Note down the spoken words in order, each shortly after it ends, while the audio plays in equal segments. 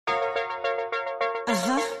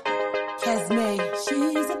Esme,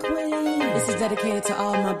 she's a queen. This is dedicated to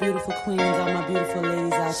all my beautiful queens, all my beautiful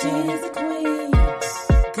ladies out there. She's a queen.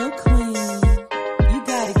 Go queen. You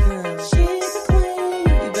got it, girl. She's a queen.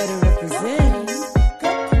 You better represent.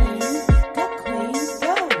 Go queen. Go queen.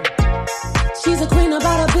 Go. She's a queen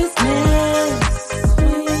about her business.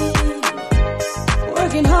 Queen.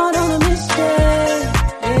 Working hard on a mission.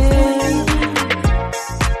 Yeah.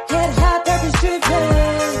 Head high, purpose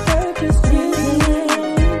driven. Purpose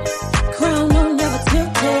driven. Crown no never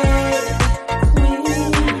tilted.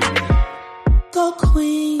 Queen. Go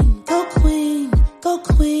queen. Go queen. Go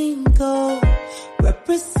queen. Go.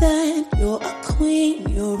 Represent. You're a queen.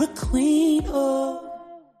 You're a queen. Oh.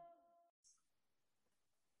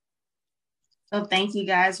 So thank you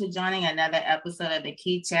guys for joining another episode of the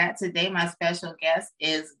Key Chat. Today, my special guest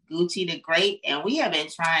is Gucci the Great, and we have been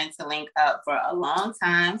trying to link up for a long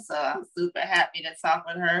time. So I'm super happy to talk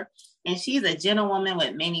with her. And she's a gentlewoman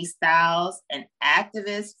with many styles, an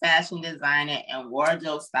activist, fashion designer, and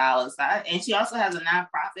wardrobe stylist. And she also has a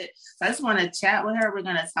nonprofit. So I just want to chat with her. We're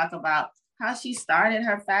going to talk about how she started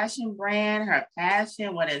her fashion brand, her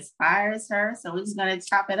passion, what inspires her. So we're just going to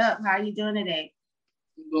chop it up. How are you doing today?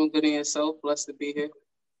 Doing good in yourself. Blessed to be here.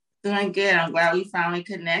 Doing good. I'm glad we finally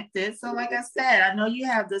connected. So like I said, I know you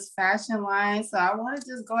have this fashion line. So I want to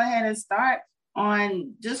just go ahead and start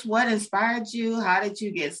on just what inspired you. How did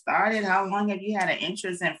you get started? How long have you had an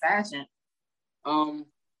interest in fashion? I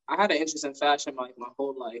had an interest in fashion like my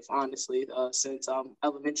whole life, honestly. Since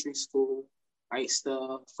elementary school, I used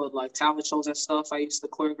to, for like talent shows and stuff, I used to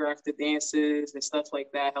choreograph the dances and stuff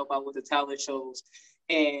like that, help out with the talent shows.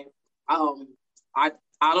 And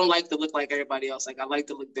I don't like to look like everybody else. Like, I like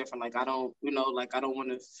to look different. Like, I don't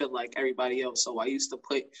want to feel like everybody else. So I used to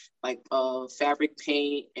put like fabric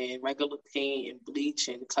paint and regular paint and bleach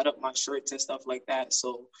and cut up my shirts and stuff like that.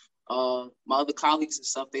 So my other colleagues and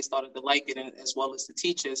stuff, they started to like it, and as well as the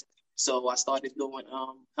teachers. So I started doing,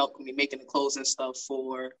 helping me making the clothes and stuff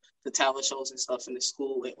for the talent shows and stuff in the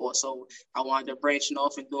school. And also I wound up branching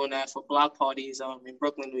off and doing that for block parties in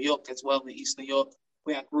Brooklyn, New York, as well in East New York,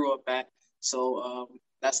 where I grew up at. So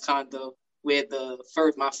that's kind of where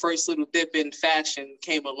my first little dip in fashion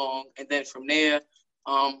came along. And then from there,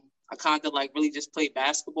 I kind of like really just played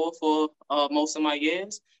basketball for most of my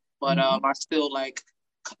years. But I still like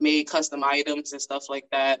made custom items and stuff like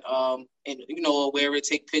that. And, wear it,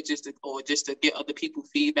 take pictures or just to get other people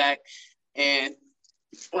feedback. And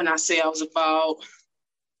when I say I was about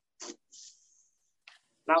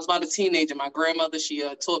a teenager, my grandmother, she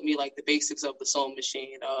taught me like the basics of the sewing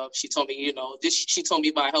machine. She told me, she told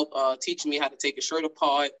me by help teaching me how to take a shirt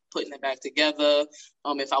apart, putting it back together.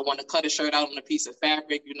 If I want to cut a shirt out on a piece of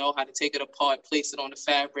fabric, how to take it apart, place it on the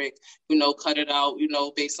fabric, cut it out,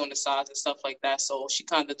 based on the size and stuff like that. So she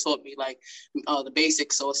kind of taught me like the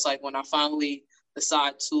basics. So it's like when I finally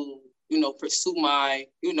decide to, pursue my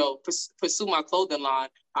clothing line,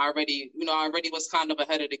 I already was kind of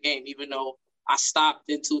ahead of the game, even though I stopped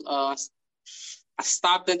in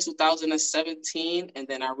 2017, and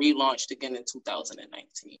then I relaunched again in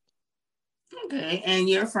 2019. Okay, and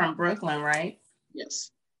you're from Brooklyn, right?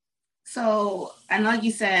 Yes. So I know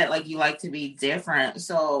you said like you like to be different.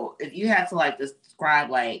 So if you had to like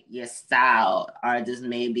describe like your style, or just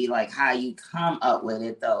maybe like how you come up with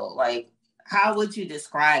it though, like how would you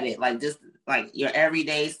describe it? Like just like your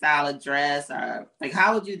everyday style of dress, or like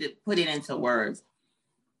how would you put it into words?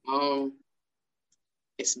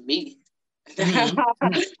 It's me.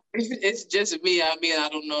 Mm-hmm. It's just me. I mean, I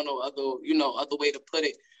don't know no other way to put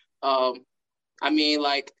it. I mean,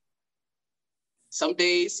 like some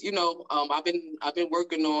days, I've been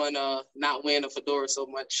working on not wearing a fedora so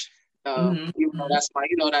much.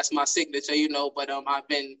 That's my signature, but I've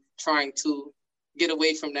been trying to get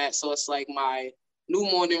away from that. So it's like my new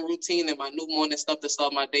morning routine and my new morning stuff to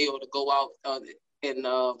start my day or to go out and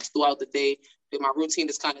throughout the day. My routine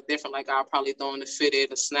is kind of different. Like I'll probably throw in a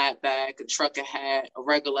fitted, a snapback, a trucker hat, a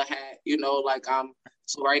regular hat,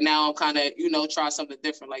 so right now I'm kind of, try something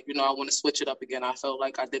different. Like, I want to switch it up again. I felt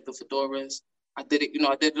like I did the fedoras. I did it,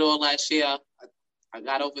 I did it all last year. I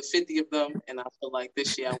got over 50 of them, and I feel like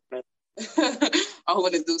this year I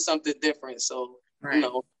want to do something different. So, right.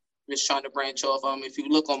 Just trying to branch off. If you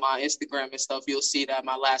look on my Instagram and stuff, you'll see that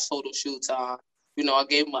my last photo shoot, I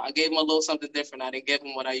gave him a little something different. I didn't give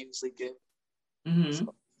him what I usually give. Mm-hmm.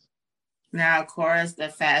 So. Now, of course, the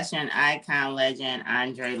fashion icon legend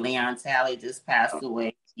Andre Leon Talley just passed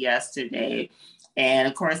away yesterday. And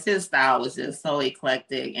of course, his style was just so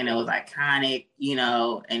eclectic and it was iconic,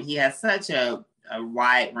 and he has such a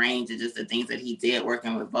wide range of just the things that he did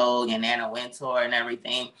working with Vogue and Anna Wintour and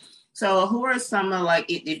everything. So who are some of like,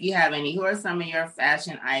 if you have any, who are some of your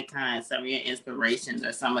fashion icons, some of your inspirations,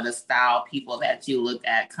 or some of the style people that you look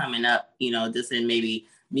at coming up, just in maybe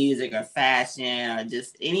music or fashion, or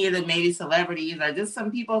just any of the maybe celebrities, or just some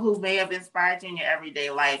people who may have inspired you in your everyday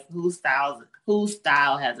life? Whose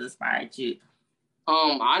style has inspired you?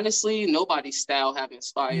 Honestly, nobody's style have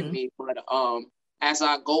inspired me, but as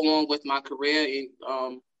I go on with my career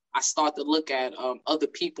and I start to look at other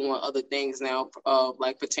people and other things now,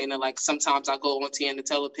 like pertaining, like sometimes I go on Tiana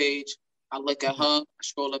Taylor page, I look at her, I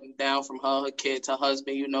scroll up and down from her kids, her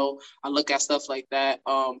husband, I look at stuff like that.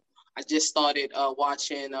 I just started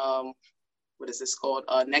watching what is this called?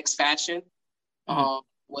 Next Fashion.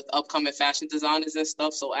 With upcoming fashion designers and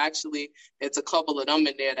stuff. So actually, it's a couple of them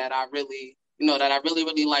in there that I really,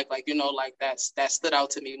 really like, like that stood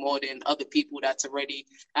out to me more than other people that's already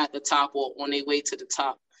at the top or on their way to the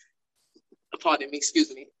top. Pardon me,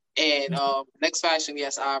 excuse me. And Next Fashion,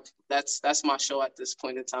 yes, that's my show at this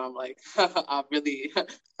point in time. Like I've really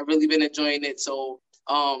been enjoying it. So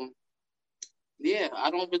yeah, I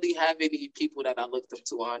don't really have any people that I looked up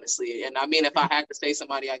to, honestly. And I mean, if I had to say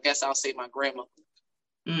somebody, I guess I'll say my grandma.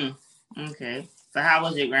 Okay. So how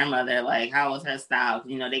was your grandmother? Like, how was her style?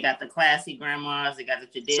 They got the classy grandmas, they got the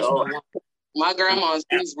traditional one. My grandma,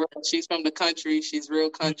 she's from the country. She's real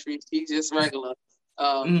country. She's just regular.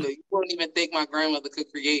 You wouldn't even think my grandmother could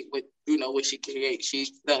create what she creates.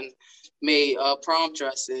 She's done made prom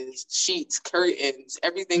dresses, sheets, curtains,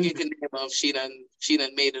 everything you can name of. She done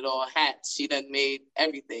made it all. Hats. She done made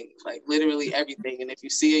everything, like literally everything. And if you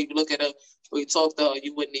see her, you look at her, or you talk to her,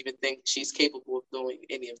 you wouldn't even think she's capable of doing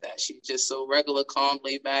any of that. She's just so regular, calm,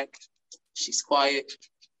 laid back. She's quiet.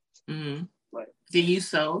 But do you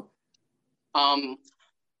sew?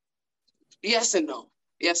 Yes and no.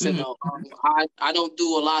 Yes and no. I don't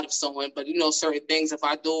do a lot of sewing, but certain things. If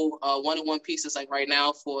I do one-on-one pieces, like right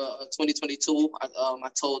now for 2022, I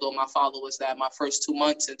told all my followers that my first 2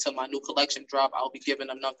 months until my new collection drop, I'll be giving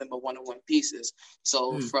them nothing but one-on-one pieces.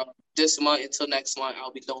 So from this month until next month,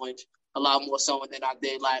 I'll be doing a lot more sewing than I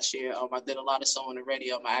did last year. I did a lot of sewing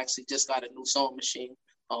already. I actually just got a new sewing machine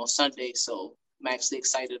on Sunday, so I'm actually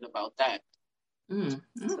excited about that.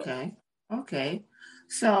 Okay. Okay.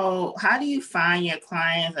 So how do you find your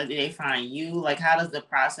clients, or do they find you? Like, how does the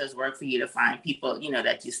process work for you to find people,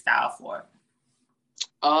 that you style for?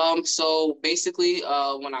 So basically,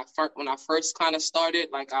 when I first kind of started,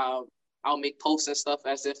 like I'll make posts and stuff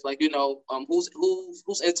as if like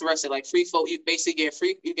who's interested, like free photo. You basically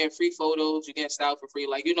get free photos, you get style for free,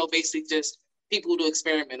 like basically just people to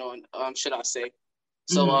experiment on, should I say?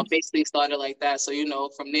 So basically started like that. So,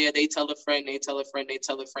 from there, they tell a friend, they tell a friend, they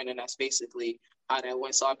tell a friend, and that's basically how that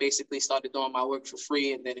went. So I basically started doing my work for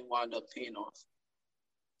free, and then it wound up paying off.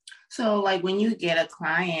 So like when you get a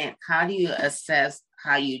client, how do you assess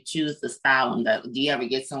how you choose the style? Do you ever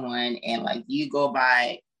get someone and like, do you go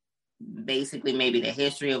by basically maybe the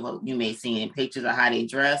history of what you may see in pictures of how they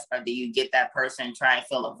dress, or do you get that person, try and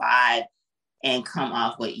feel a vibe and come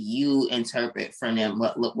off what you interpret from them,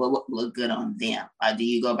 what look good on them? Or do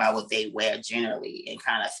you go by what they wear generally and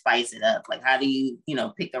kind of spice it up? Like, how do you,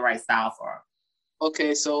 pick the right style for them?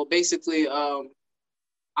 Okay, so basically, I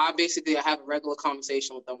have a regular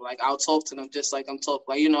conversation with them. Like, I'll talk to them just like I'm talking.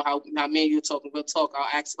 Like, how me and you talking, we'll talk. I'll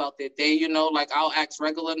ask about their day, like I'll ask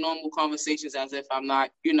regular, normal conversations as if I'm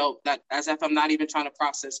not, as if I'm not even trying to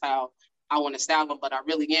process how I want to style them, but I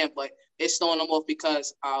really am. But it's throwing them off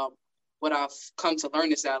because what I've come to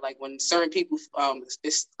learn is that like when certain people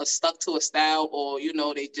is stuck to a style, or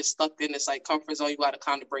they just stuck in this like comfort zone, you got to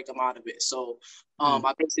kind of break them out of it. So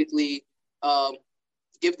I basically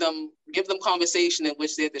give them conversation in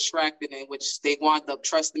which they're distracted, in which they wind up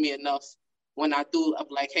trusting me enough when I do. I'm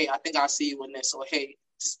like, hey, I think I'll see you in this, or hey,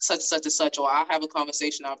 such and such, or I'll have a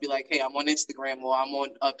conversation. I'll be like, hey, I'm on Instagram or I'm on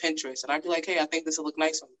Pinterest, and I'd be like, hey, I think this will look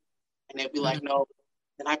nice on you, and they'll be like, no.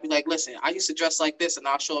 And I'd be like, listen, I used to dress like this, and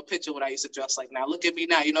I'll show a picture of what I used to dress like now. Look at me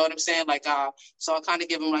now, you know what I'm saying? Like, so I kind of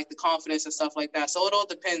give them like the confidence and stuff like that. So it all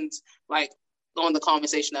depends, like, on the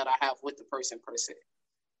conversation that I have with the person per se.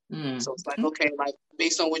 So it's like, okay, like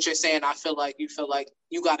based on what you're saying, I feel like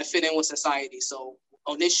you got to fit in with society. So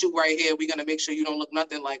on this shoot right here, we're gonna make sure you don't look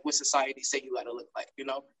nothing like what society say you got to look like,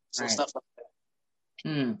 So right. Stuff like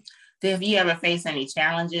that. Have you ever faced any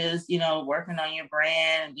challenges, working on your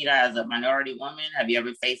brand, as a minority woman? Have you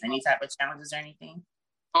ever faced any type of challenges or anything?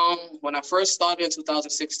 When I first started in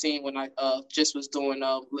 2016, when I just was doing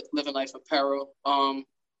Living Life Apparel,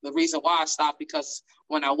 the reason why I stopped, because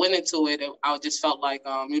when I went into it, I just felt like,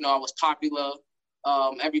 I was popular.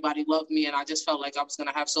 Everybody loved me, and I just felt like I was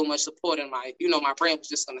gonna have so much support, and my brand was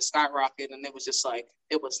just gonna skyrocket. And it was just like,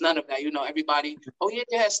 it was none of that. Everybody, oh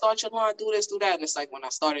yeah, start your line, do this, do that. And it's like, when I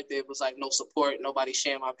started there, it was like no support, nobody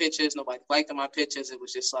sharing my pictures, nobody liking my pictures. It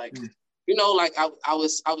was just like, like I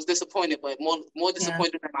was disappointed, but more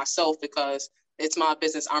disappointed in myself, because it's my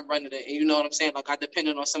business, I'm running it, and you know what I'm saying. Like, I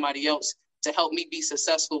depended on somebody else to help me be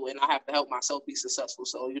successful, and I have to help myself be successful.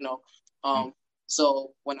 So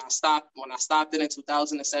So when I stopped it in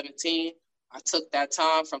 2017, I took that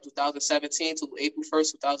time from 2017 to April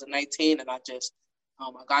 1st, 2019, and I just I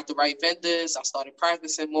got the right vendors. I started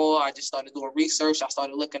practicing more. I just started doing research. I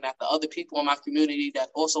started looking at the other people in my community that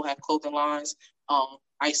also have clothing lines. I'm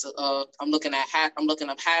looking up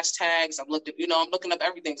hashtags. I'm looking up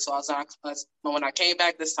everything. So when I came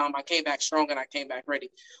back this time, I came back strong and I came back ready.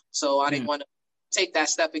 So I didn't want to take that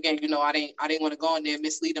step again. I didn't want to go in there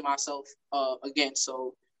misleading myself again.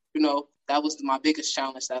 So, that was my biggest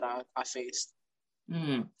challenge that I faced.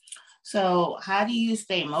 So how do you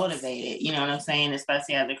stay motivated? You know what I'm saying?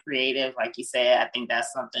 Especially as a creative, like you said, I think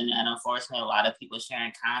that's something that unfortunately a lot of people share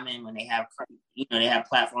in common when they have, they have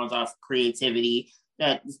platforms of creativity,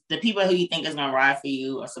 that the people who you think is going to ride for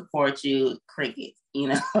you or support you, crickets, they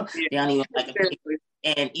don't even like a picture.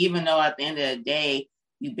 And even though at the end of the day,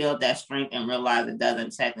 you build that strength and realize it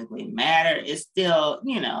doesn't technically matter, it's still,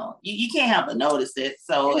 you can't help but notice it.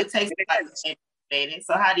 So it takes a lot to stay motivated.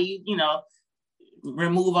 So how do you,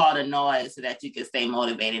 remove all the noise so that you can stay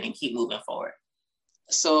motivated and keep moving forward?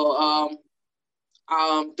 So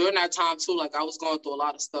during that time too, like, I was going through a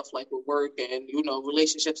lot of stuff, like with work and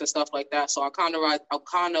relationships and stuff like that. So I kind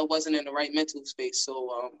of wasn't in the right mental space.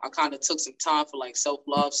 So I kind of took some time for like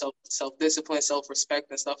self-love, self-discipline,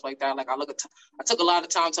 self-respect and stuff like that. Like, I took a lot of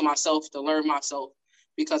time to myself to learn myself,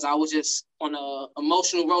 because I was just on a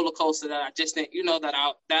emotional roller coaster that I just didn't, that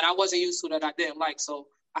I wasn't used to, that I didn't like. So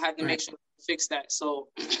I had to make sure to fix that. So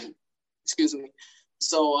excuse me.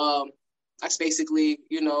 So that's basically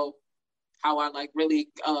how I really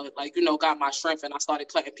got my strength, and I started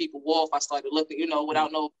cutting people off. I started looking,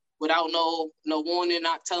 without no warning,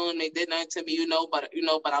 not telling them they did nothing to me, but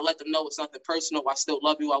I let them know it's nothing personal. I still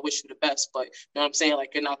love you. I wish you the best, but you know what I'm saying?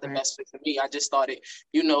 Like, you're not the best fit for me. I just started,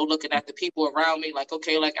 looking at the people around me, like,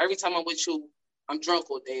 okay, like, every time I'm with you, I'm drunk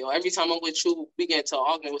all day, or every time I'm with you, we get into an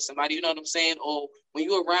argument with somebody, you know what I'm saying? Or when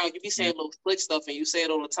you're around, you be saying little slick stuff and you say it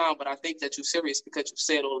all the time, but I think that you're serious because you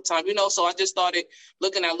say it all the time, So I just started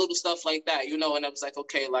looking at little stuff like that, and I was like,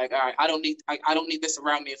 okay, like, all right, I don't need this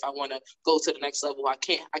around me if I want to go to the next level. I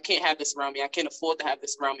can't have this around me. I can't afford to have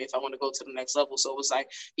this around me if I want to go to the next level. So it was like,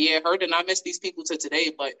 yeah, it hurt, and I miss these people to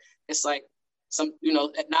today, but it's like,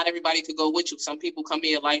 not everybody could go with you. Some people come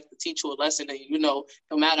in your life to teach you a lesson, and no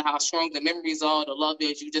matter how strong the memories are, the love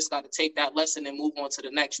is, you just got to take that lesson and move on to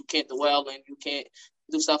the next. You can't dwell and you can't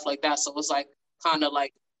do stuff like that. So it's like, kind of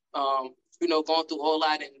like, going through all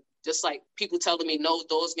that, and just like people telling me no,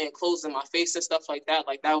 doors getting closed in my face and stuff like that.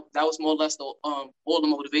 Like, that was more or less all the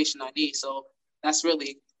motivation I need. So that's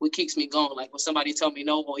really what keeps me going. Like, when somebody tell me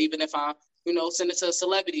no, or even if I send it to a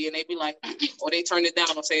celebrity and they be like, or they turn it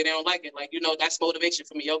down or say they don't like it. Like, that's motivation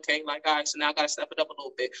for me. Okay, like, all right, so now I got to step it up a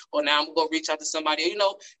little bit. Or now I'm going to go reach out to somebody.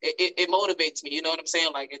 It motivates me. You know what I'm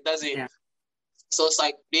saying? Like, it doesn't. Yeah. So it's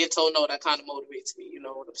like being told no, that kind of motivates me. You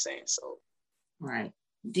know what I'm saying? So. Right.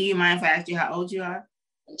 Do you mind if I ask you how old you are?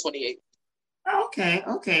 I'm 28.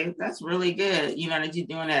 Okay. That's really good. That you're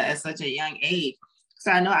doing that at such a young age. So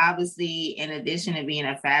I know, obviously, in addition to being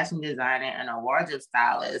a fashion designer and a wardrobe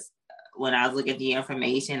stylist, when I was looking at the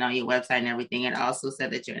information on your website and everything, it also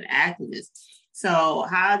said that you're an activist. So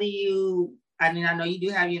how do you, I know you do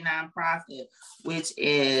have your nonprofit, which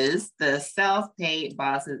is the Self-Paid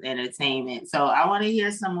Bosses Entertainment. So I want to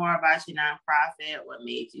hear some more about your nonprofit, what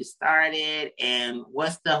made you start it, and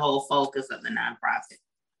what's the whole focus of the nonprofit?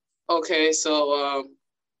 Okay, so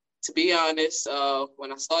to be honest,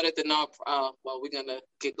 when I started the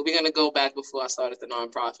we're gonna go back before I started the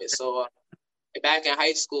nonprofit. So back in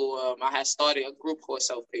high school, I had started a group called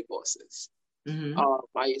Self-Paid Bosses. Mm-hmm.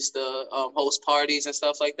 I used to host parties and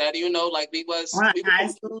stuff like that. High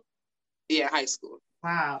school? Yeah, high school.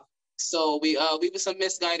 Wow. So we were some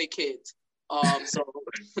misguided kids. So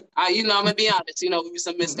I'm gonna be honest, we were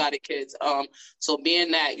some misguided kids. So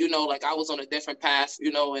being that, like, I was on a different path,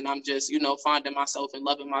 and I'm just, finding myself and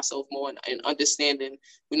loving myself more and understanding,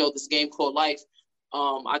 this game called life.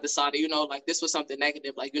 I decided, like, this was something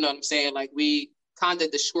negative, like, you know what I'm saying? Like, we kind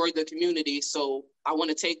of destroyed the community. So I want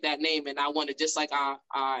to take that name, and I want to, just like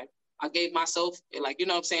I I gave myself, like, you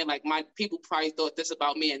know what I'm saying? Like, my people probably thought this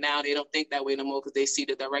about me, and now they don't think that way no more because they see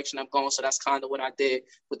the direction I'm going. So that's kind of what I did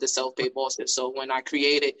with the self-paid bosses. So when I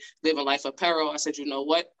created Living Life Apparel, I said, you know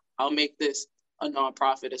what? I'll make this a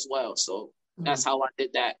nonprofit as well. So that's how I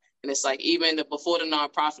did that. And it's like, even before the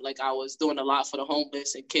nonprofit, like, I was doing a lot for the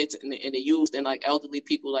homeless and kids and the youth and like elderly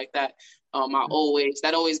people like that.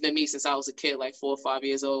 That always been me since I was a kid, like 4 or 5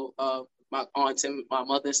 years old. My aunts and my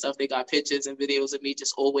mother and stuff, they got pictures and videos of me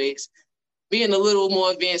just always being a little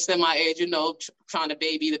more advanced than my age, you know, trying to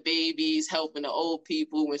baby the babies, helping the old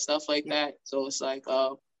people and stuff like that. So it's like,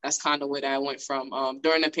 that's kind of where that went from.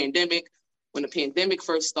 During the pandemic, when the pandemic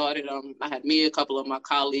first started, I had me, a couple of my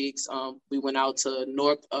colleagues, we went out to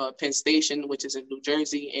North Penn Station, which is in New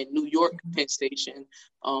Jersey, and New York Penn Station.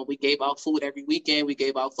 We gave out food every weekend. We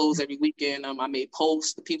gave out clothes every weekend. I made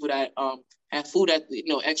posts. The people that had food, at, you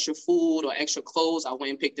know, extra food or extra clothes, I went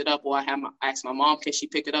and picked it up, or I asked my mom, can she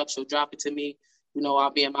pick it up? She'll drop it to me. You know,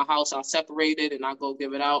 I'll be in my house, I'll separate it, and I'll go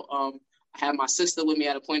give it out. I had my sister with me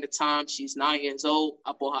at a point of time. She's 9 years old.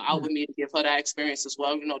 I brought her out with me to give her that experience as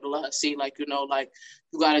well, you know, to let her see, like, you know, like,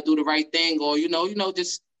 you got to do the right thing, or, you know,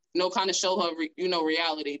 just, you know, kind of show her,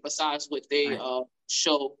 reality besides what they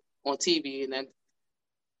show on TV and then,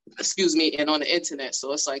 and on the internet.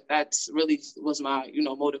 So it's like, that's really was my, you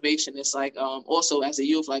know, motivation. It's like, also as a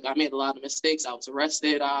youth, like, I made a lot of mistakes. I was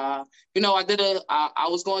arrested. You know, I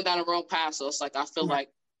was going down the wrong path. So it's like, I feel like,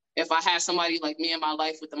 if I had somebody like me in my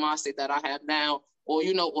life with the mindset that I have now, or,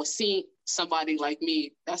 you know, or seen somebody like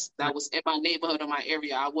me that was in my neighborhood or my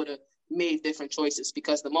area, I would have made different choices,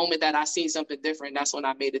 because the moment that I seen something different, that's when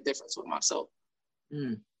I made a difference with myself.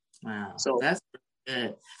 Wow. So that's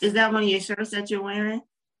good. Is that one of your shirts that you're wearing?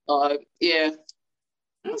 Yeah.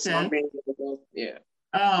 Okay. Yeah.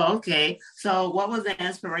 Oh, okay. So what was the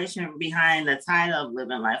inspiration behind the title of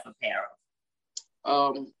Living Life Apparel?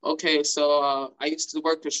 Okay, so I used to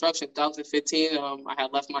work construction in 2015. I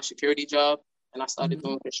had left my security job and I started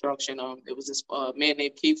doing construction. It was this man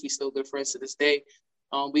named Keith. We still good friends to this day.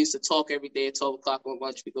 We used to talk every day at 12 o'clock on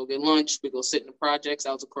lunch. We go get lunch. We go sit in the projects.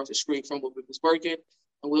 I was across the street from where we was working.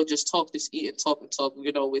 And we'll just talk, just eat and talk and talk.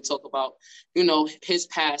 You know, we talk about, you know, his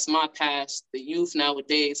past, my past, the youth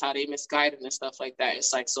nowadays, how they misguided and stuff like that.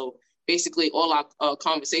 It's like, so basically all our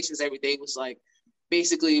conversations every day was like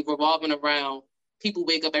basically revolving around people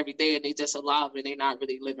wake up every day and they just alive and they're not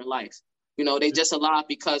really living life. You know, they just alive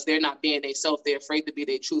because they're not being themselves. They're afraid to be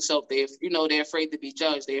their true self. They're afraid to be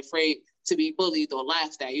judged. They're afraid to be bullied or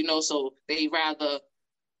laughed at, you know, so they rather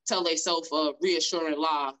tell themselves a reassuring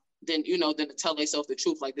lie than to tell themselves the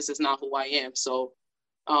truth. Like, this is not who I am. So,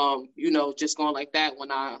 you know, just going like that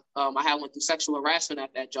when I went through sexual harassment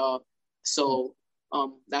at that job. So,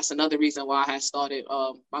 that's another reason why I had started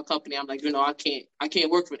my company. I'm like, you know, I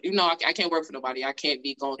can't work for, you know, I can't work for nobody. I can't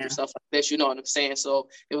be going through stuff like this. You know what I'm saying? So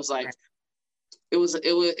it was like, it was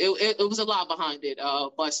a lot behind it.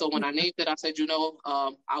 But so when I named it, I said, you know,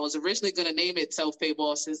 I was originally going to name it Self-Pay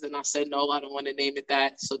Bosses. Then I said, no, I don't want to name it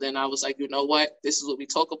that. So then I was like, you know what? This is what we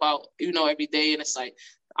talk about, you know, every day. And it's like,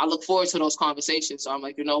 I look forward to those conversations. So I'm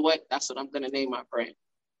like, you know what? That's what I'm going to name my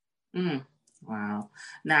brand. Wow.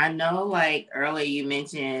 Now, I know, like, earlier you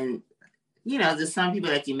mentioned, you know, there's some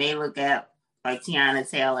people that you may look at, like Tiana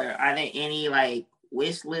Taylor. Are there any, like,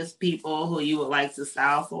 wish list people who you would like to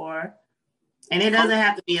style for? And it doesn't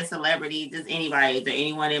have to be a celebrity, just anybody. Is there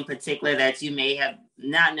anyone in particular that you may have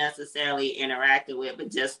not necessarily interacted with,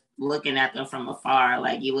 but just looking at them from afar,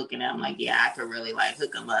 like, you looking at them like, yeah, I could really, like,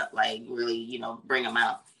 hook them up, like, really, you know, bring them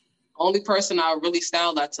out? Only person I really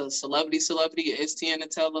style that's a celebrity is Tiana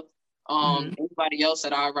Taylor. Anybody else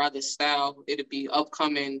that I'd rather style, it'd be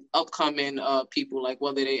upcoming people, like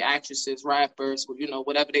whether they actresses, rappers, you know,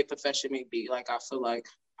 whatever their profession may be. Like, I feel like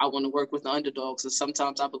I want to work with the underdogs, and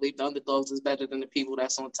sometimes I believe the underdogs is better than the people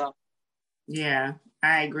that's on top. Yeah,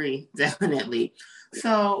 I agree, definitely.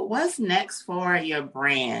 So what's next for your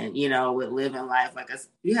brand, you know, with Living Life? Like,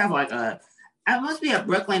 you have like it must be a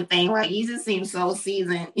Brooklyn thing. Like, you just seem so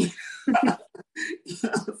seasoned.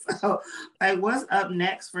 So, like, what's up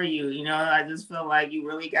next for you? You know, I just feel like you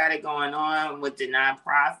really got it going on with the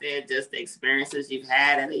nonprofit, just the experiences you've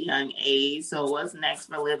had at a young age. So what's next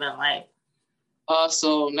for Living Life?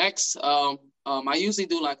 So next, I usually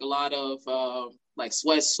do like a lot of like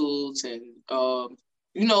sweatsuits and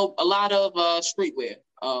you know, a lot of streetwear.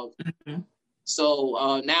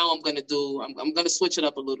 So now I'm gonna switch it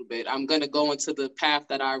up a little bit. I'm gonna go into the path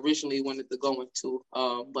that I originally wanted to go into.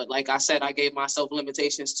 But like I said, I gave myself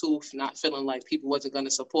limitations too, not feeling like people wasn't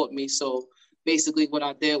gonna support me. So basically what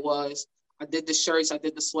I did was I did the shirts, I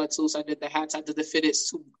did the sweatsuits, I did the hats, I did the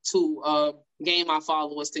fitteds to gain my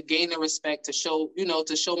followers, to gain the respect, to show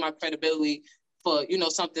my credibility for,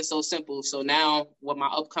 something so simple. So now with my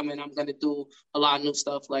upcoming, I'm going to do a lot of new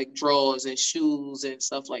stuff like drawers and shoes and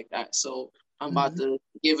stuff like that. So I'm about to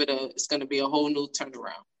it's going to be a whole new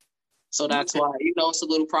turnaround. So that's why, it's a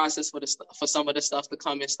little process for some of the stuff to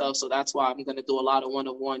come and stuff. So that's why I'm going to do a lot of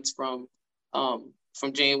one-on-ones from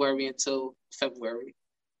January until February.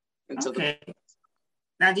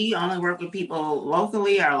 Now, do you only work with people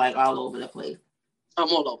locally or like all over the place? I'm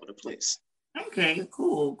all over the place. Okay,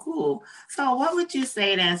 cool. So what would you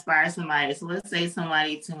say to inspire somebody? So let's say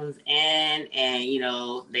somebody tunes in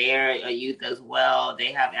and, they're a youth as well.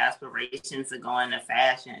 They have aspirations to go into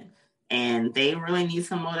fashion and they really need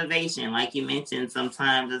some motivation. Like you mentioned,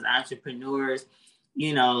 sometimes as entrepreneurs,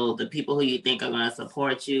 the people who you think are going to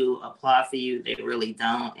support you, applaud for you, they really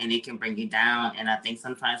don't. And it can bring you down. And I think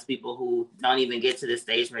sometimes people who don't even get to the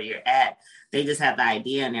stage where you're at, they just have the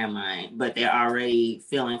idea in their mind, but they're already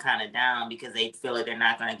feeling kind of down because they feel like they're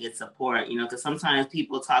not going to get support, because sometimes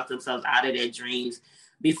people talk themselves out of their dreams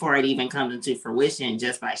before it even comes into fruition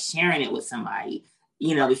just by sharing it with somebody,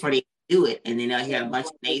 before they do it. And then they'll hear a bunch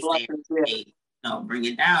of naysayers. Bring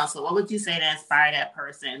it down. So what would you say to inspire that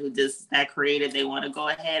person who just that creative, they want to go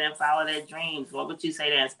ahead and follow their dreams? What would you say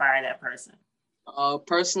to inspire that person?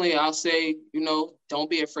 Personally, I'll say, don't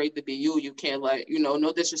be afraid to be you. You can't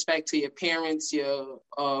no disrespect to your parents, your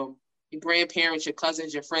grandparents, your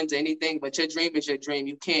cousins, your friends, anything, but your dream is your dream.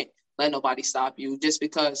 You can't let nobody stop you just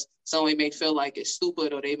because somebody may feel like it's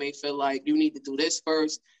stupid or they may feel like you need to do this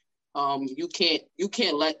first. You can't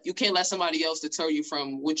let somebody else deter you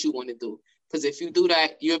from what you want to do. Because if you do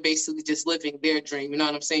that, you're basically just living their dream. You know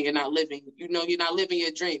what I'm saying? You're not living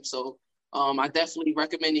your dream. So I definitely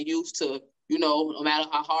recommend the youth to, no matter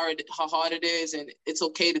how hard it is, and it's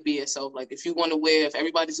okay to be yourself. Like if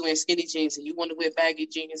everybody's wearing skinny jeans and you want to wear baggy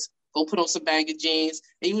jeans, go put on some baggy jeans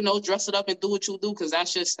and, dress it up and do what you do because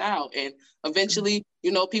that's your style. And eventually,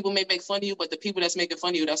 people may make fun of you, but the people that's making fun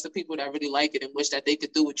of you, that's the people that really like it and wish that they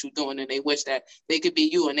could do what you're doing and they wish that they could be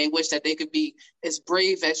you and they wish that they could be as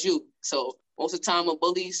brave as you. So most of the time with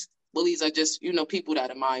bullies are just, people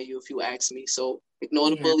that admire you, if you ask me. So ignore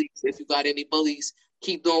the bullies. If you got any bullies,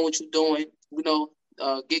 keep doing what you're doing,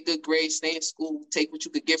 get good grades, stay in school, take what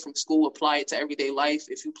you could get from school, apply it to everyday life.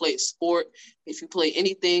 If you play a sport, if you play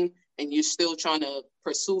anything and you're still trying to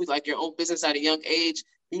pursue like your own business at a young age,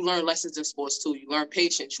 you learn lessons in sports too. You learn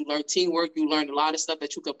patience, you learn teamwork, you learn a lot of stuff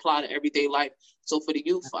that you can apply to everyday life. So for the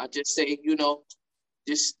youth, I just say,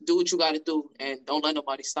 just do what you got to do and don't let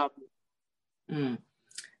nobody stop you.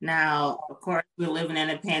 Now, of course, we're living in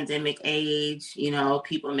a pandemic age.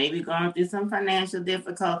 People may be going through some financial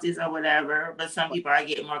difficulties or whatever, but some people are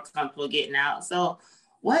getting more comfortable getting out. So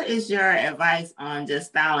what is your advice on just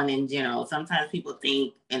styling in general? Sometimes people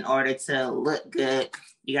think in order to look good,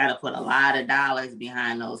 you got to put a lot of dollars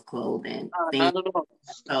behind those clothing things.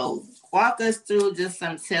 So walk us through just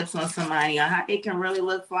some tips on somebody on how they can really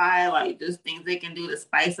look fly, like just things they can do to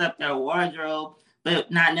spice up their wardrobe, but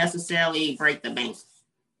not necessarily break the bank.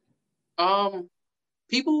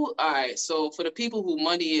 People, all right, so for the people who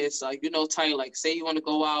money is like, tight, like say you want to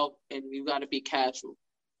go out and you got to be casual.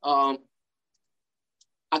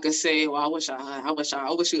 I could say, well, I wish I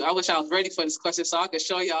was ready for this question so I could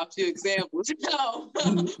show y'all a few examples.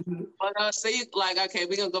 But say okay,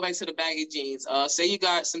 we're gonna go back to the baggy jeans. Say you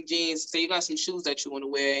got some jeans, say you got some shoes that you want to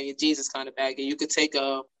wear and your jeans is kind of baggy. You could take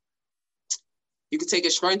a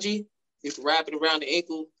scrunchie, you can wrap it around the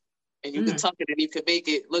ankle, and you can tuck it and you can make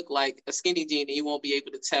it look like a skinny jean and you won't be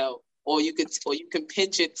able to tell. Or you can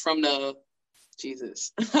pinch it from the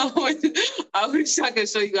Jesus. I wish I could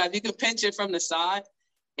show you guys. You can pinch it from the side.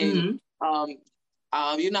 And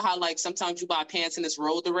you know how like sometimes you buy pants and it's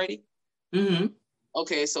rolled already?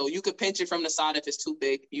 Okay, so you could pinch it from the side if it's too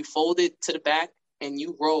big. You fold it to the back and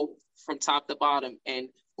you roll from top to bottom. And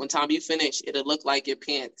when time you finish, it'll look like your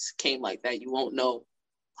pants came like that. You won't know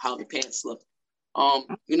how the pants look.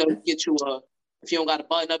 Get you if you don't got a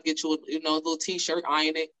button up, get you a little t-shirt,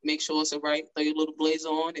 iron it, make sure it's right, throw your little blazer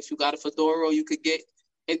on. If you got a fedora, you could get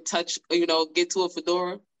in touch, get to a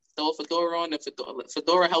fedora, throw a fedora on. The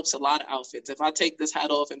fedora helps a lot of outfits. If I take this hat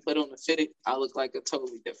off and put on a fitted, I look like a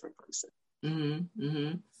totally different person.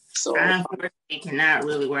 So I unfortunately cannot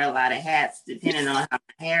really wear a lot of hats depending on how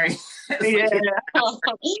my hair is. Definitely.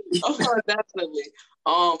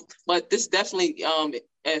 But this definitely,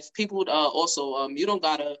 if people also, you don't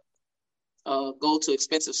gotta, go to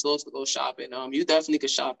expensive stores to go shopping. You definitely could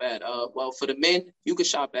shop at well, for the men, you could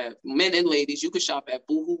shop at, men and ladies, you could shop at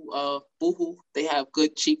Boohoo. Boohoo, they have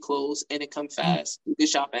good cheap clothes and it come fast. You could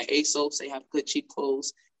shop at ASOS, they have good cheap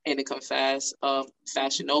clothes and it come fast.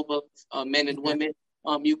 Fashion Nova, men and women.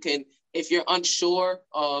 You can, if you're unsure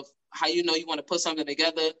of how you want to put something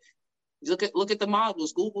together, look at the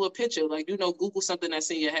models. Google a picture, like Google something that's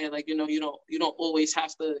in your head. Like you don't always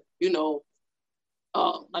have to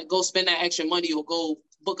like go spend that extra money or go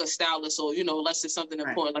book a stylist or unless it's something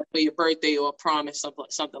important like for your birthday or a prom or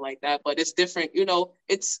something like that. But it's different.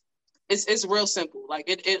 It's real simple. Like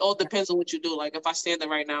it all depends on what you do. Like if I stand there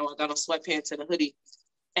right now, I got on sweatpants and a hoodie.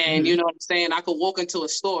 And you know what I'm saying? I could walk into a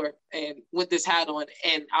store and with this hat on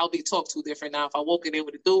and I'll be talked to different. Now, if I walk in there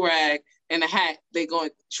with a do-rag and a hat, they're going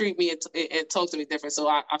to treat me and talk to me different. So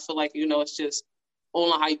I feel like, it's just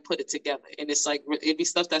all on how you put it together. And it's like, it'd be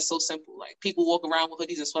stuff that's so simple. Like people walk around with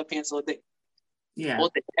hoodies and sweatpants all day. Yeah. All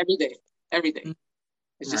day, every day.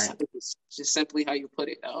 It's just simply how you put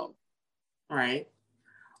it. Right.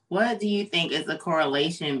 What do you think is the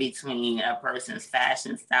correlation between a person's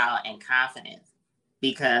fashion style and confidence?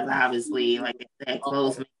 Because obviously, like I said,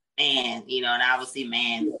 clothes make man, and obviously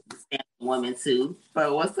man stands for women too.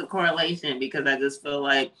 But what's the correlation? Because I just feel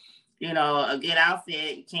like, a good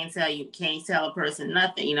outfit, you can't tell a person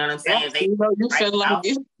nothing. You know what I'm saying? Yeah, you feel like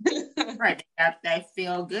right. They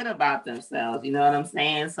feel good about themselves. You know what I'm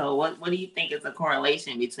saying? So what do you think is the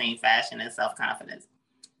correlation between fashion and self-confidence?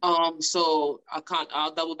 So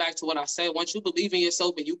I'll double back to what I said. Once you believe in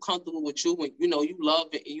yourself and you comfortable with you and you love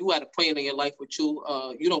it and you at a point in your life with you,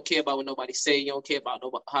 you don't care about what nobody say. You don't care about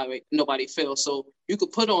how nobody feels. So you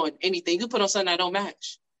could put on anything. You put on something that don't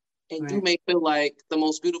match. And you may feel like the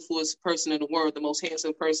most beautifulest person in the world, the most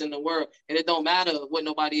handsome person in the world. And it don't matter what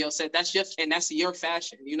nobody else said. That's your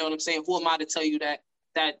fashion. You know what I'm saying? Who am I to tell you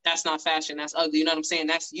that's not fashion, that's ugly? You know what I'm saying?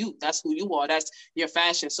 That's you. That's who you are. That's your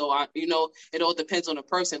fashion. So it all depends on the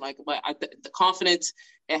person. Like, but the confidence,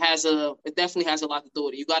 it definitely has a lot to do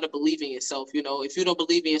with it. You got to believe in yourself. If you don't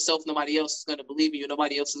believe in yourself, nobody else is going to believe in you.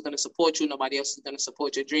 Nobody else is going to support you. Nobody else is going to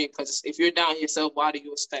support your dream. Because if you're down yourself, why do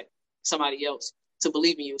you expect somebody else to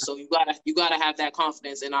believe in you? So you gotta have that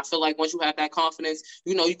confidence. And I feel like once you have that confidence,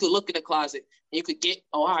 you could look in the closet and you could get,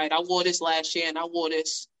 all right, I wore this last year and I wore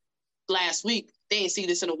this last week. They ain't see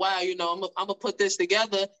this in a while. I'm gonna put this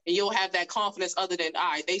together, and you'll have that confidence. Other than,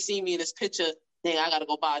 all right, they see me in this picture. Dang, I gotta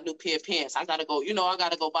go buy a new pair of pants. I gotta go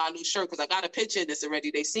buy a new shirt because I got a picture in this already.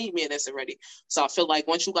 They see me in this already. So I feel like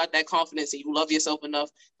once you got that confidence and you love yourself enough,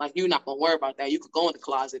 like you're not gonna worry about that. You could go in the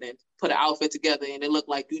closet and put an outfit together, and it look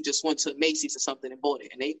like you just went to Macy's or something and bought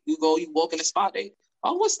it. And you walk in the spot,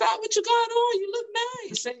 oh, what's that? What you got on? You look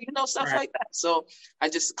nice, and stuff like that. So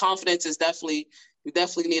confidence is definitely. You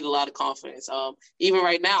definitely need a lot of confidence. Even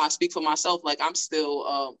right now, I speak for myself. Like I'm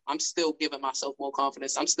still giving myself more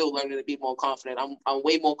confidence. I'm still learning to be more confident. I'm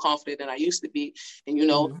way more confident than I used to be. And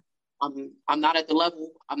I'm not at the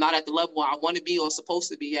level. I'm not at the level I want to be or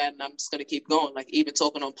supposed to be at. And I'm just gonna keep going. Like even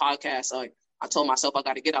talking on podcasts. Like I told myself I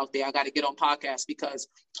got to get out there. I got to get on podcasts because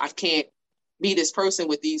I can't be this person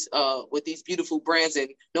with these beautiful brands and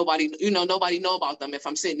nobody know about them if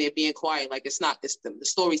I'm sitting there being quiet. Like the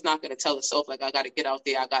story's not going to tell itself. Like I got to get out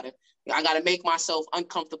there. I got to make myself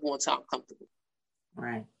uncomfortable until I'm comfortable.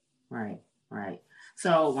 Right.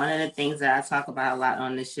 So one of the things that I talk about a lot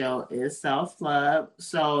on the show is self-love.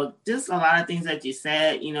 So just a lot of things that you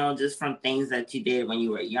said, just from things that you did when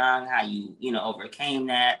you were young, how you overcame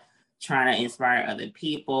that, trying to inspire other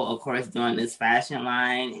people. Of course, doing this fashion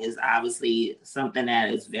line is obviously something that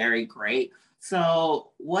is very great. So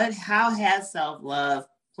how has self-love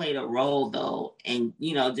played a role though? And,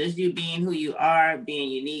 just you being who you are, being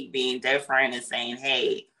unique, being different and saying,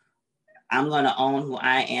 hey, I'm going to own who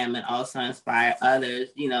I am and also inspire others,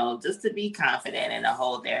 just to be confident and to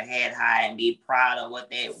hold their head high and be proud of what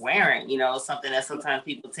they're wearing, something that sometimes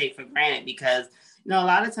people take for granted because a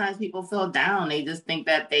lot of times people feel down. They just think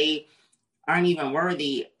that they aren't even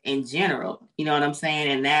worthy in general. You know what I'm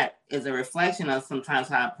saying? And that is a reflection of sometimes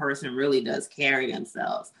how a person really does carry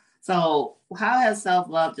themselves. So how has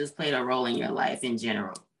self-love just played a role in your life in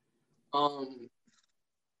general?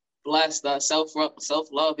 Blessed.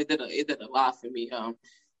 Self-love, it did a lot for me.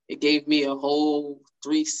 It gave me a whole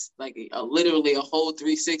literally a whole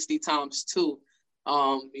 360 times two.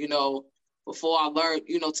 Before I learned,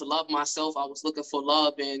 to love myself, I was looking for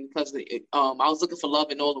love, and because I was looking for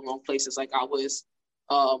love in all the wrong places. Like I was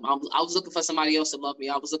looking for somebody else to love me.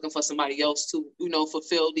 I was looking for somebody else to,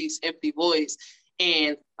 fulfill these empty voids,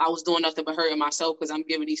 and I was doing nothing but hurting myself because I'm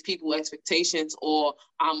giving these people expectations, or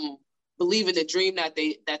I'm believe in the dream that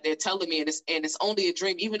they're telling me, and it's only a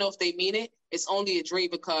dream. Even though if they mean it, it's only a dream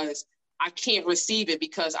because I can't receive it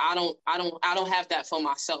because I don't have that for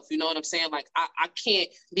myself. You know what I'm saying? Like I can't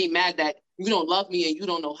be mad that you don't love me and you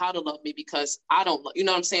don't know how to love me because I don't, you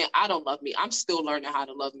know what I'm saying? I don't love me. I'm still learning how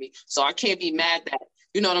to love me. So I can't be mad that,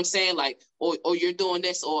 you know what I'm saying? Like, or you're doing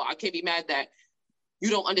this, or I can't be mad that you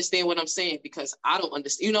don't understand what I'm saying because I don't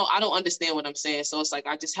understand, I don't understand what I'm saying. So it's like,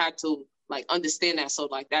 I just had to like understand that. So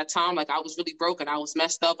like that time, like I was really broken. I was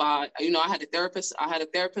messed up. I had a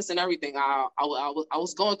therapist and everything. I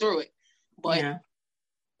was going through it, but yeah.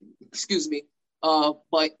 Excuse me.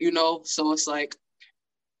 But so it's like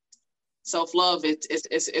self-love,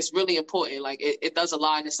 it's really important. Like it does a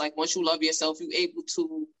lot. And it's like once you love yourself, you're able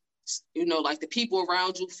to, like the people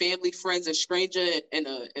around you, family, friends, and stranger in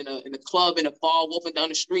a club, in a bar, walking down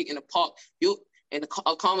the street, in a park,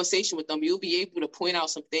 a conversation with them, you'll be able to point out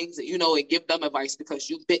some things that and give them advice because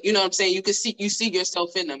you've been, you know what I'm saying? You see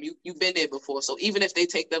yourself in them. You've been there before. So even if they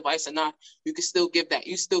take the advice or not, you can still give that.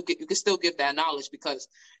 You can still give that knowledge because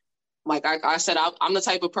like I said, I'm the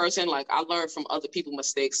type of person, like I learn from other people's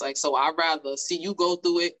mistakes. Like, so I'd rather see you go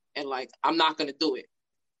through it and like, I'm not going to do it.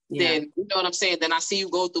 Yeah. Then, you know what I'm saying? Then I see you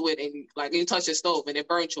go through it and like you touch the stove and it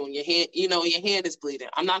burnt you and your hand, your hand is bleeding.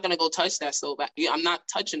 I'm not going to go touch that stove. I'm not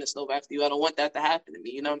touching the stove after you. I don't want that to happen to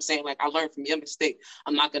me. You know what I'm saying? Like I learned from your mistake.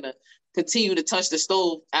 I'm not going to continue to touch the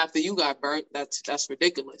stove after you got burnt. That's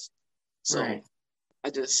ridiculous. So right. I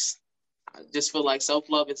just feel like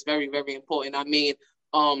self-love is very, very important. I mean,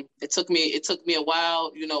 it took me a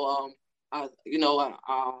while,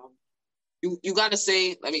 you got to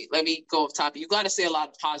say, let me go off topic. You got to say a lot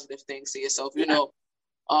of positive things to yourself,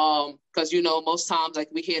 because, most times like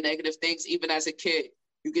we hear negative things, even as a kid,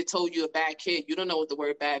 you get told you're a bad kid. You don't know what the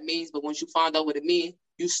word bad means, but once you find out what it means,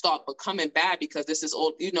 you start becoming bad because this is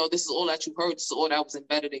all that you heard. This is all that was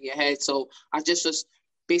embedded in your head. So I just was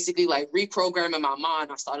basically like reprogramming my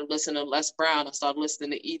mind. I started listening to Les Brown. I started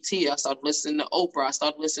listening to E.T. I started listening to Oprah. I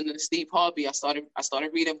started listening to Steve Harvey. I started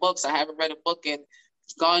reading books. I haven't read a book in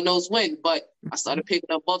God knows when, but I started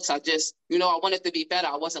picking up books. I just, I wanted to be better.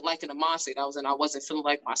 I wasn't liking the mindset I was in. I wasn't feeling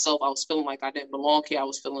like myself. I was feeling like I didn't belong here. I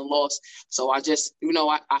was feeling lost. So I just,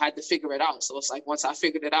 I had to figure it out. So it's like, once I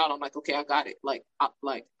figured it out, I'm like, okay, I got it.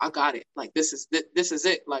 I got it. Like, this is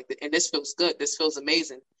it. Like, and this feels good. This feels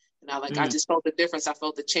amazing. And I just felt the difference. I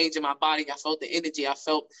felt the change in my body. I felt the energy. I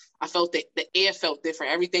felt the air felt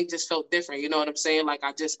different. Everything just felt different. You know what I'm saying? Like,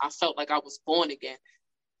 I felt like I was born again.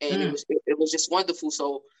 And it was just wonderful.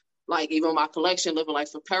 So, like, even my collection, Living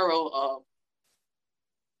Life Apparel,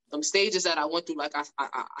 some stages that I went through, like, I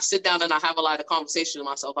sit down and I have a lot of conversation with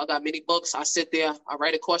myself. I got many books. I sit there. I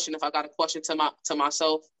write a question. If I got a question to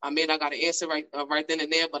myself, I may not got an answer right then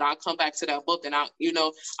and there, but I'll come back to that book and I'll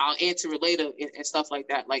answer it later and stuff like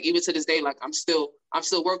that. Like, even to this day, like, I'm still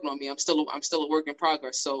working on me. I'm still a work in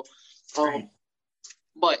progress. So, right.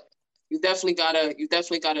 But you definitely gotta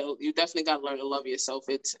learn to love yourself.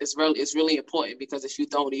 It's really important because if you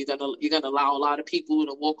don't, you're gonna allow a lot of people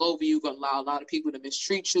to walk over you. You're gonna allow a lot of people to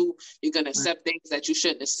mistreat you. You're gonna accept things that you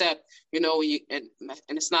shouldn't accept. And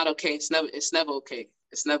it's not okay. It's never okay.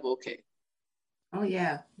 It's never okay. Oh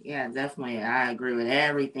yeah, definitely. I agree with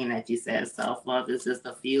everything that you said. Self-love is just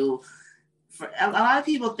a fuel. For a lot of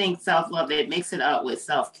people think self-love, they mix it up with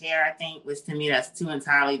self-care, I think, which to me that's two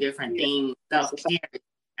entirely different things. Self-care is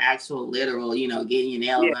actual literal, getting your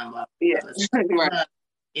nails done. Right.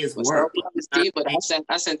 Is work. Is deeper.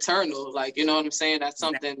 That's internal. Like, you know what I'm saying? That's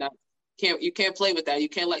something that you can't play with that. You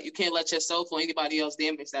can't let yourself or anybody else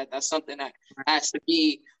damage that. That's something that has to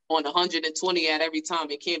be on 120 at every time.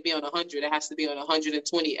 It can't be on 100. It has to be on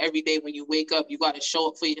 120 every day. When you wake up, you got to show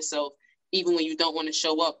up for yourself, even when you don't want to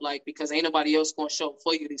show up, like, because ain't nobody else going to show up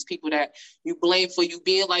for you. These people that you blame for you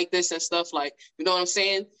being like this and stuff, like, you know what I'm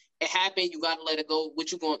saying? It happened. You got to let it go.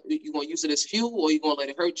 What you going to use it as fuel, or you going to let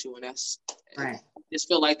it hurt you? And that's right. I just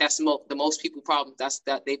feel like that's the most people problem. That's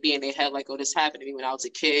that they be in their head like, oh, this happened to me when I was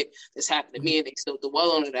a kid. This happened to me, and they still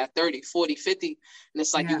dwell on it at 30, 40, 50. And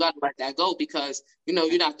it's like, you got to let that go because,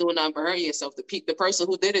 you're not doing nothing but hurting yourself. The person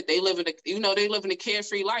who did it, they live in a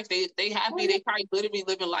carefree life. They happy. They probably literally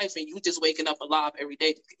living life, and you just waking up alive every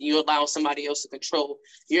day. You allow somebody else to control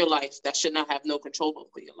your life that should not have no control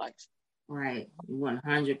over your life. Right.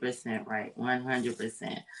 100% right.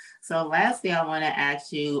 100%. So lastly, I want to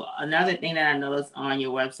ask you another thing that I noticed on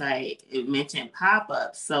your website. It mentioned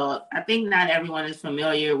pop-ups. So I think not everyone is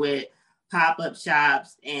familiar with pop-up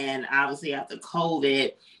shops. And obviously after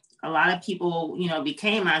COVID, a lot of people,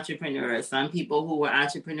 became entrepreneurs. Some people who were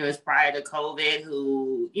entrepreneurs prior to COVID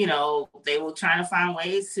who, they were trying to find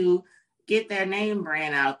ways to get their name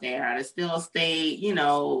brand out there, or to still stay, you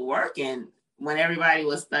know, working when everybody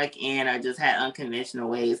was stuck in or just had unconventional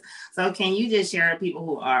ways. So can you just share with people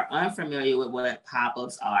who are unfamiliar with what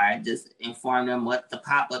pop-ups are, just inform them what the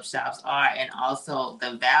pop-up shops are and also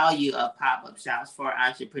the value of pop-up shops for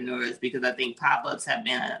entrepreneurs? Because I think pop-ups have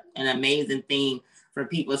been an amazing thing for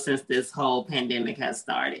people since this whole pandemic has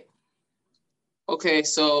started. Okay,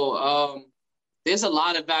 so there's a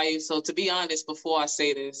lot of value. So to be honest, before I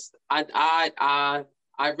say this,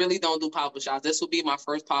 I really don't do pop-up shops. This will be my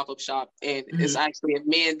first pop-up shop, and it's actually a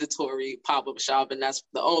mandatory pop-up shop, and that's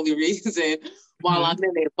the only reason why I'm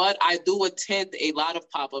in it. But I do attend a lot of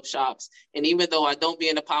pop-up shops, and even though I don't be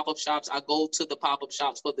in the pop-up shops, I go to the pop-up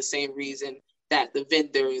shops for the same reason that the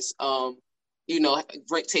vendors, you know,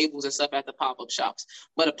 rent tables and stuff at the pop-up shops.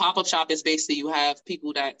 But a pop-up shop is basically you have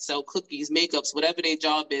people that sell cookies, makeups, whatever their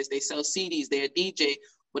job is. They sell CDs, they're a DJ,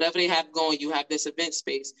 whatever they have going. You have this event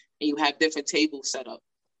space, and you have different tables set up.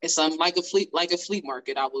 It's like a flea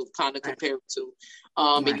market. I would kind of compare it to.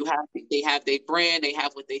 And they have their brand, they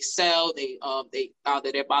have what they sell. They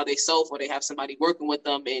either they're by themselves or they have somebody working with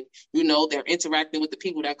them, and you know they're interacting with the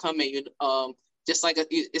people that come in. Just like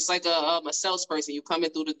it's like a salesperson. You come in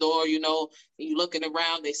through the door, you know, and you looking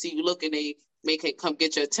around. They see you looking, they make it come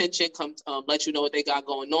get your attention, come let you know what they got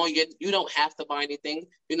going on. You don't have to buy anything.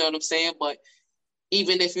 You know what I'm saying? But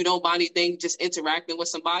even if you don't buy anything, just interacting with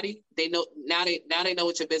somebody, they know now they know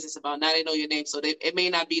what your business is about. Now they know your name. So it may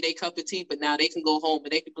not be their cup of tea, but now they can go home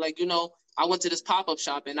and they can be like, you know, I went to this pop-up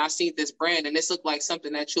shop and I seen this brand and this looked like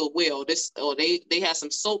something that you'll wear. Or they have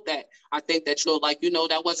some soap that I think that you'll like, you know,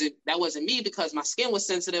 that wasn't me because my skin was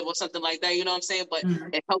sensitive or something like that. You know what I'm saying? But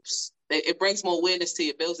it helps. It brings more awareness to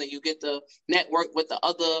your business. You get to network with the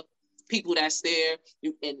other people that's there,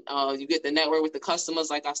 you get the network with the customers.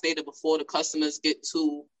 Like I stated before, the customers get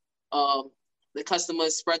to the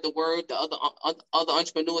customers spread the word. The other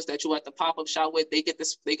entrepreneurs that you at the pop-up shop with, they get to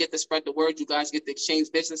spread the word. You guys get to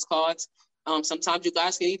exchange business cards. Sometimes you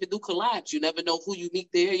guys can even do collabs. You never know who you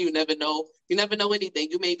meet there. You never know anything.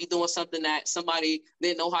 You may be doing something that somebody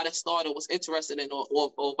didn't know how to start or was interested in,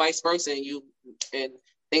 or vice versa, and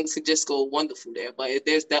things could just go wonderful there. But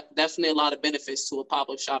there's definitely a lot of benefits to a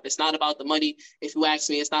pop-up shop. It's not about the money. If you ask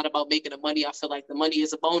me, it's not about making the money. I feel like the money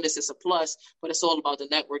is a bonus. It's a plus, but it's all about the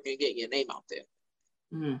network and getting your name out there.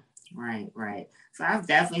 Right. So I've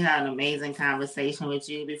definitely had an amazing conversation with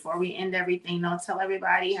you. Before we end everything, tell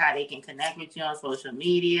everybody how they can connect with you on social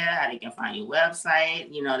media, how they can find your website.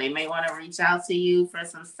 You know, they may want to reach out to you for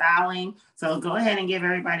some styling. So go ahead and give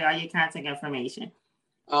everybody all your contact information.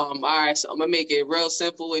 All right, so I'm gonna make it real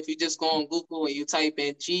simple. If you just go on Google and you type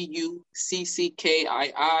in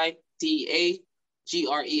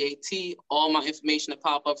GUCCKIIDAGREAT, all my information will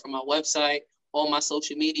pop up from my website, all my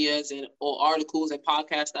social medias and all articles and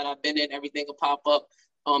podcasts that I've been in, everything will pop up.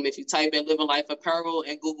 If you type in Living Life Apparel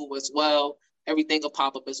and Google as well, everything will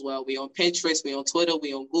pop up as well. We on Pinterest, we on Twitter,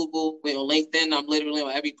 we on Google, we on LinkedIn. I'm literally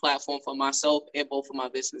on every platform for myself and both of my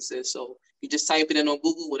businesses. So you just type it in on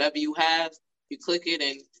Google, whatever you have, you click it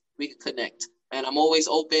and we can connect. And I'm always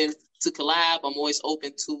open to collab. I'm always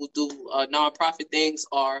open to do nonprofit things,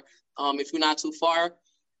 or if you're not too far,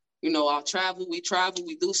 you know, we travel,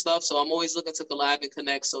 we do stuff. So I'm always looking to collab and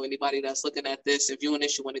connect. So anybody that's looking at this, if you're an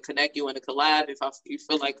issue, want to connect, you want to collab, if you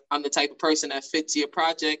feel like I'm the type of person that fits your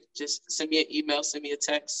project, just send me an email, send me a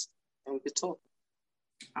text, and we can talk.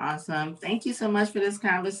 Awesome. Thank you so much for this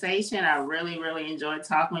conversation. I really, really enjoyed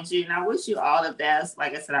talking with you. And I wish you all the best.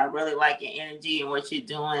 Like I said, I really like your energy and what you're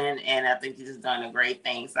doing. And I think you're just doing a great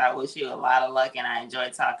thing. So I wish you a lot of luck and I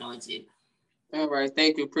enjoyed talking with you. All right.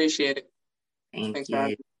 Thank you. Appreciate it. Thanks,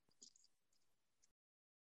 you.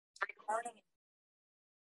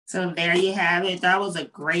 So there you have it. That was a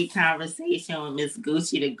great conversation with Miss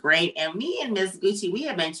Gucci the Great. And me and Miss Gucci, we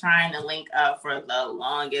have been trying to link up for the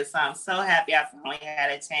longest. So I'm so happy I finally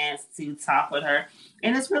had a chance to talk with her.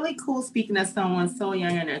 And it's really cool speaking to someone so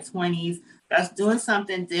young in their 20s that's doing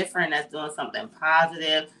something different, that's doing something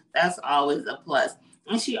positive. That's always a plus.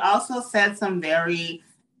 And she also said some very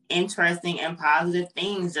interesting and positive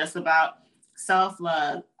things just about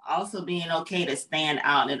self-love, also being okay to stand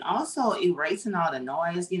out, and also erasing all the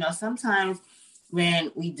noise. You know, sometimes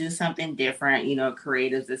when we do something different, you know,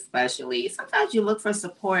 creatives especially, sometimes you look for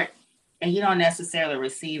support and you don't necessarily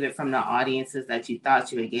receive it from the audiences that you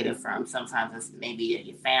thought you would get it from. Sometimes it's maybe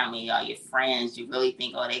your family or your friends. You really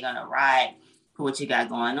think, oh, they're going to ride for what you got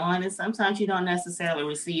going on. And sometimes you don't necessarily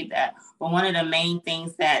receive that. But one of the main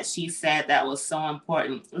things that she said that was so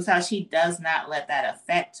important was how she does not let that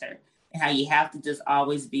affect her. And how you have to just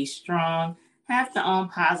always be strong, have your own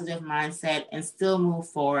positive mindset, and still move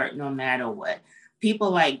forward no matter what.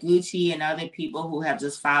 people like Gucci and other people who have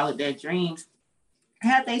just followed their dreams,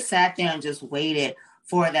 had they sat there and just waited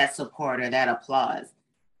for that support or that applause,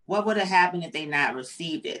 what would have happened if they not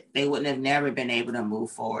received it? They wouldn't have never been able to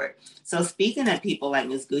move forward. So speaking of people like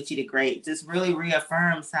Miss Gucci the Great, just really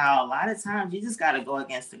reaffirms how a lot of times you just got to go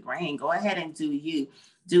against the grain. Go ahead and do you.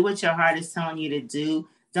 Do what your heart is telling you to do.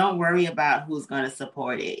 Don't worry about who's going to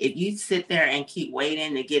support it. If you sit there and keep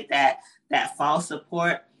waiting to get that false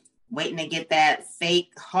support, waiting to get that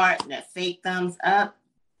fake heart, that fake thumbs up,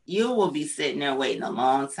 you will be sitting there waiting a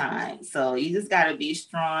long time. So you just got to be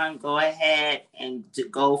strong. Go ahead and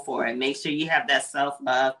go for it. Make sure you have that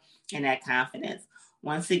self-love and that confidence.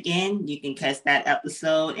 Once again, you can catch that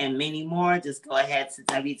episode and many more. Just go ahead to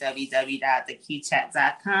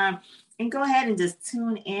www.theqchat.com and go ahead and just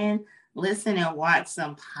tune in, listen, and watch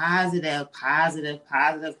some positive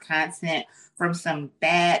content from some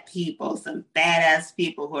bad people, some badass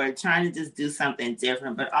people who are trying to just do something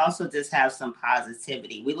different, but also just have some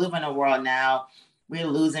positivity. We live in a world now, we're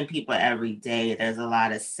losing people every day. There's a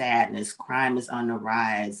lot of sadness. Crime is on the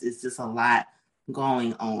rise. It's just a lot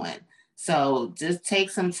going on. So just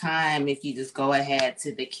take some time. If you just go ahead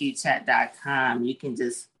to theqchat.com, you can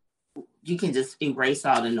just erase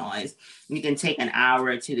all the noise. You can take an hour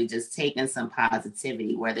or two to just take in some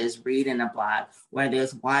positivity, whether it's reading a blog, whether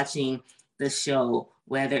it's watching the show,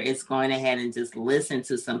 whether it's going ahead and just listen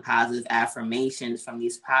to some positive affirmations from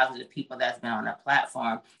these positive people that's been on the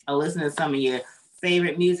platform, or listen to some of your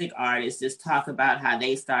favorite music artists just talk about how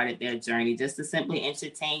they started their journey, just to simply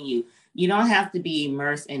entertain you. You don't have to be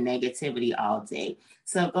immersed in negativity all day.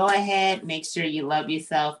 So go ahead, make sure you love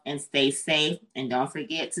yourself and stay safe. And don't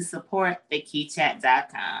forget to support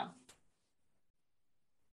theqchat.com.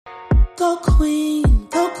 Go queen,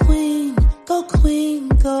 go queen, go queen,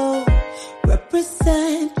 go.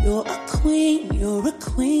 Represent, you're a queen,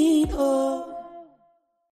 oh.